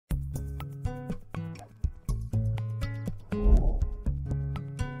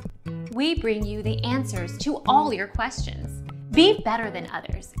We bring you the answers to all your questions. Be better than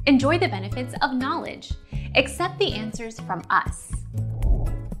others. Enjoy the benefits of knowledge. Accept the answers from us.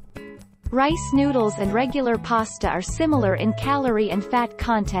 Rice noodles and regular pasta are similar in calorie and fat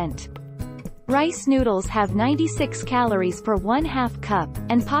content. Rice noodles have 96 calories per 1/2 cup,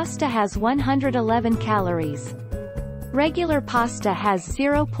 and pasta has 111 calories. Regular pasta has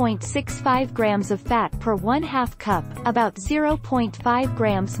 0.65 grams of fat per 1/2 cup, about 0.5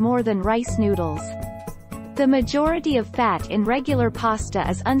 grams more than rice noodles. The majority of fat in regular pasta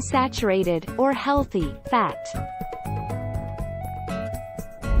is unsaturated, or healthy, fat.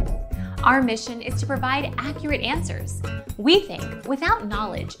 Our mission is to provide accurate answers. We think without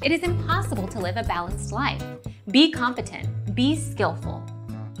knowledge, it is impossible to live a balanced life. Be competent, be skillful.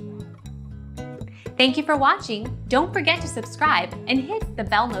 Thank you for watching. Don't forget to subscribe and hit the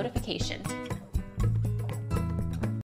bell notification.